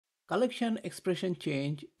Collection expression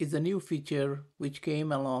change is a new feature which came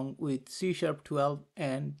along with C# 12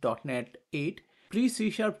 and .NET 8. Pre-C#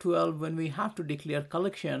 12, when we have to declare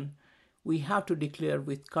collection, we have to declare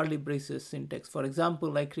with curly braces syntax. For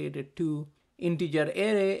example, I created two integer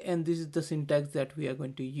array, and this is the syntax that we are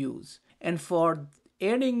going to use. And for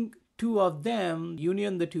adding two of them,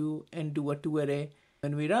 union the two and do a two array,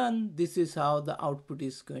 when we run, this is how the output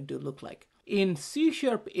is going to look like. In C#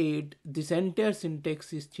 8, this entire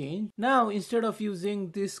syntax is changed. Now, instead of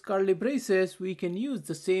using this curly braces, we can use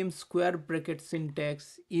the same square bracket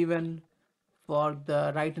syntax even for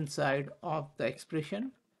the right hand side of the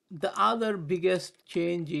expression. The other biggest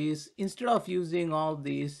change is, instead of using all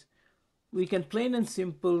these, we can plain and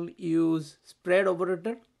simple use spread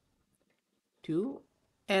operator too.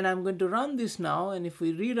 And I'm going to run this now, and if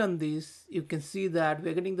we rerun this, you can see that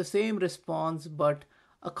we're getting the same response but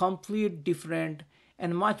a complete different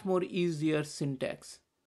and much more easier syntax.